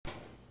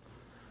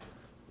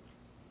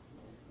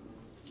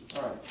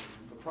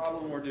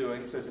problem we're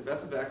doing says if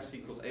f of x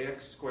equals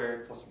ax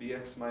squared plus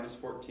bx minus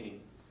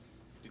 14,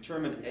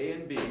 determine a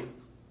and b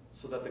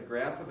so that the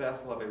graph of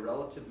f will have a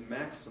relative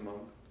maximum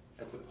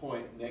at the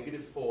point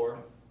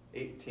 -4,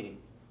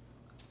 18.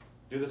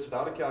 Do this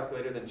without a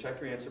calculator, then check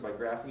your answer by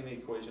graphing the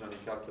equation on your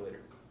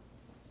calculator.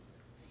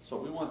 So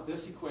we want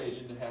this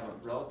equation to have a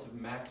relative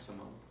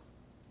maximum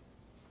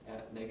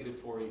at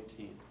 -4,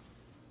 18.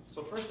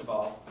 So first of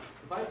all,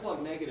 if I plug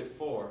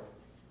 -4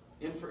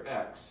 in for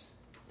x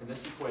in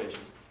this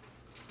equation,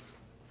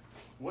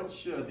 what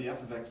should the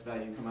f of x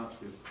value come out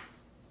to?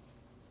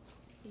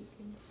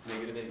 18.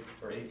 -8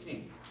 or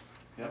 18.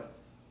 Yep.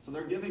 So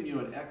they're giving you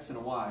an x and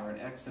a y, or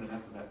an x and an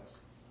f of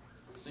x.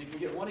 So you can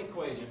get one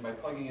equation by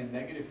plugging in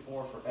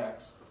 -4 for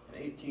x and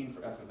 18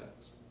 for f of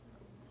x.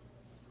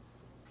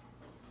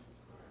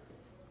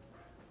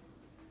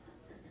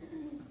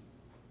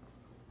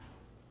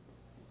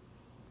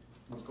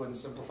 Let's go ahead and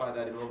simplify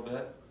that a little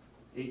bit.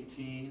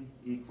 18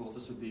 equals,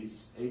 this would be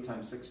a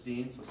times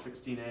 16, so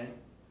 16a,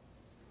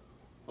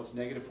 plus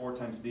 -4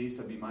 times b,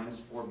 so that'd be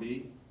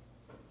 -4b,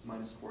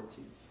 minus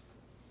 14.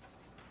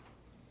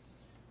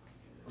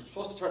 We're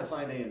supposed to try to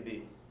find a and b.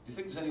 Do you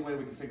think there's any way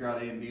we can figure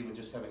out a and b with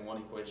just having one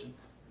equation?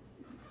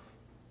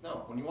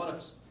 No. When you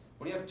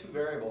have two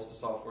variables to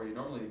solve for, you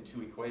normally need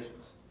two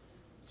equations.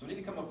 So we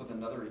need to come up with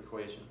another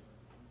equation.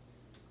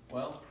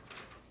 Well,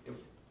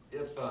 if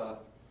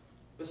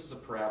this is a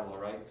parabola,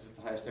 right? Because it's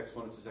the highest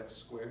exponent is x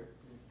squared.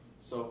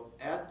 So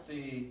at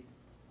the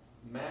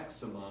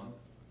maximum,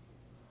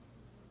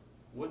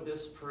 would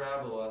this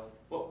parabola,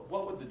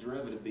 what would the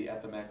derivative be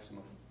at the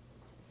maximum?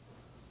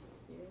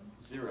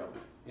 0.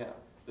 Yeah.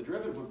 The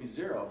derivative would be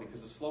 0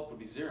 because the slope would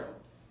be 0.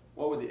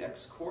 What would the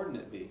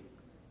x-coordinate be?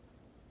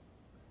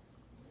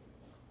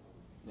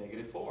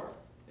 -4.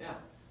 Yeah.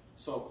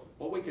 So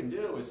what we can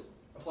do is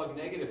plug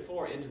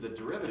 -4 into the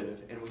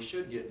derivative, and we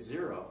should get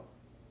 0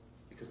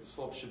 because the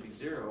slope should be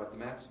 0 at the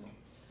maximum.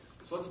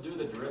 So let's do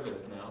the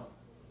derivative now.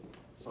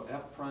 So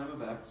f prime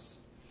of x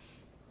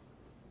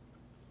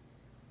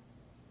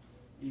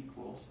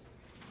equals,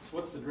 so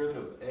what's the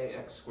derivative of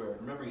ax squared?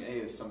 Remembering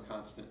a is some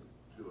constant.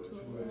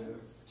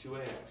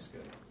 2ax,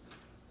 good.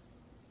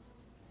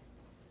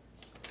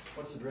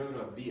 What's the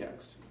derivative of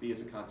bx? B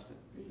is a constant.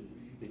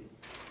 B.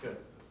 Good.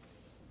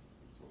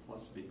 So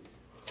plus b.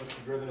 What's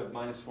the derivative of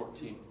minus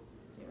 14?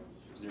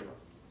 0.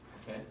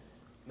 Okay.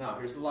 Now,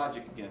 here's the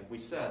logic again. We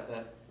said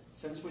that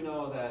since we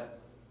know that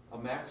a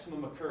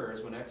maximum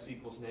occurs when x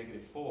equals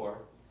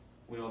 -4,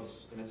 we know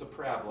this, and it's a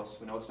parabola, so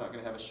we know it's not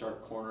going to have a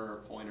sharp corner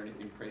or point or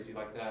anything crazy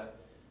like that.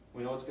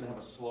 We know it's going to have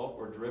a slope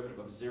or derivative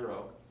of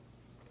 0.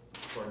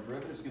 So our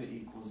derivative is going to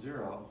equal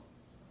 0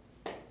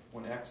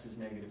 when x is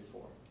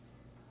 -4.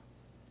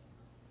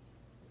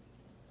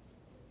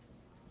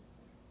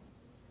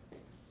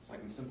 So I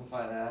can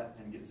simplify that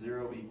and get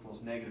 0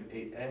 equals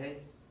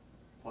 -8a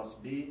plus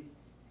b.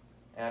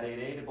 Add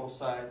 8a to both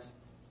sides.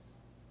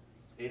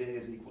 8a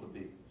is equal to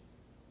b.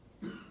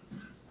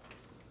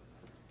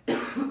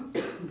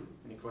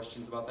 Any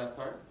questions about that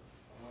part?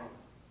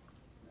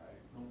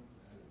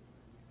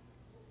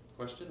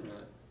 Question?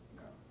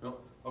 No?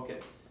 Okay.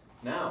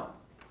 Now,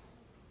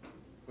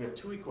 we have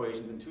two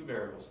equations and two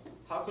variables.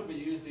 How could we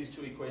use these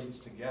two equations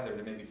together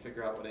to maybe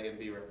figure out what a and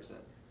b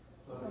represent?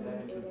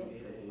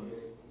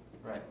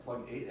 Right,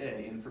 plug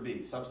 8a in for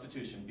b.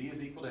 Substitution. B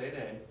is equal to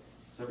 8a.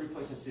 So every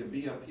place I see a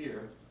b up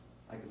here,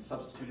 I can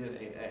substitute in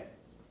 8a.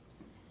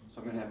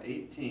 So I'm going to have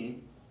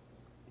 18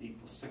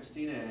 equals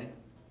 16a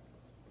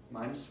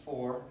minus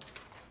 4.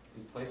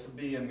 In place of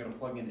b, I'm going to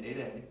plug in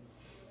 8a.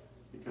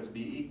 Because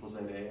b equals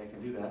 8a, I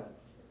can do that.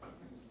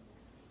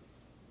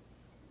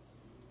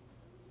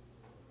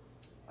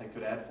 I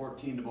could add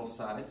 14 to both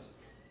sides.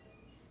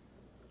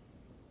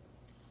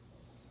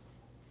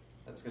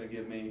 That's going to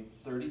give me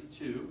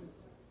 32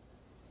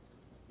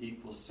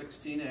 equals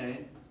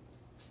 16a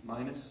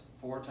minus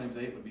 4 times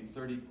 8 would be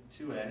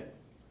 32a.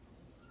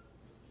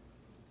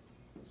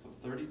 So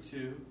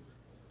 32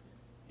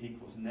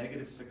 equals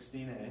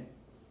 -16a.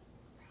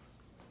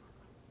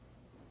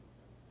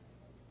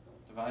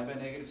 Divide by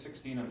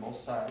 -16 on both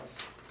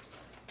sides.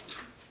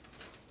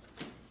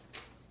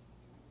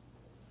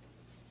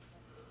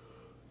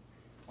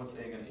 What's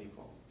a going to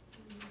equal?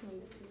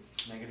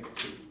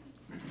 -2.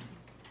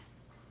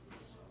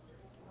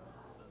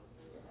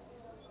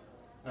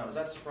 Now, does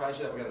that surprise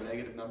you that we got a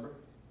negative number?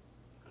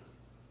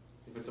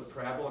 If it's a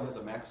parabola and has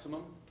a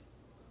maximum,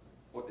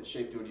 what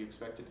shape do you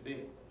expect it to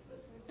be?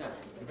 Yeah,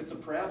 if it's a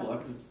parabola,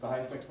 because it's the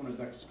highest exponent is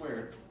x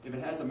squared, if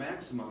it has a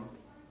maximum,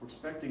 we're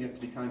expecting it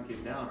to be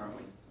concave down, aren't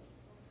we?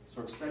 So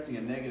we're expecting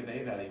a negative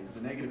a value, because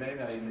a negative a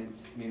value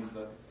means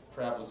the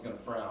parabola is going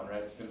to frown,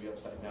 right? It's going to be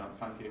upside down,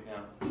 concave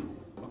down.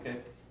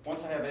 Okay,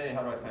 once I have a,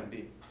 how do I find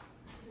b?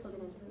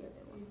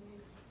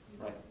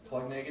 Right,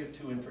 plug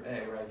 -2 in for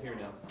a right here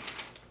now.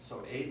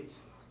 So 8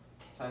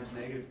 times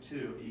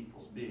 -2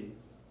 equals b.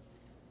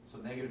 So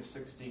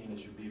 -16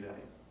 is your b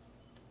value.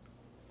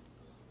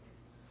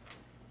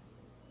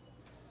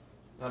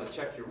 Now to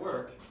check your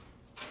work,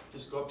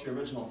 just go up to your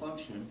original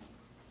function,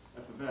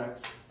 f of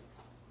x.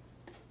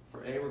 For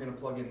For A, we're going to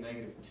plug in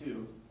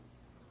 -2.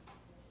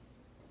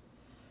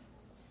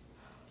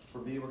 For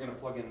B, we're going to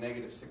plug in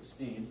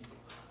 -16.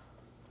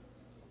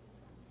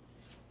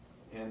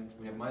 And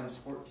we have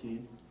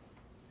 -14.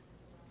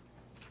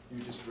 You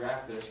just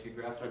graph this. You could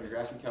graph it on your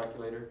graphing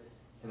calculator,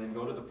 and then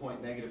go to the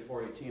point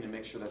 -418 and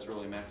make sure that's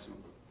really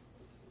maximum.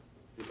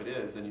 If it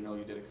is, then you know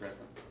you did it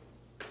correctly.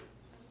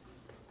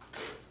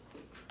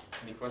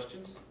 Any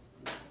questions?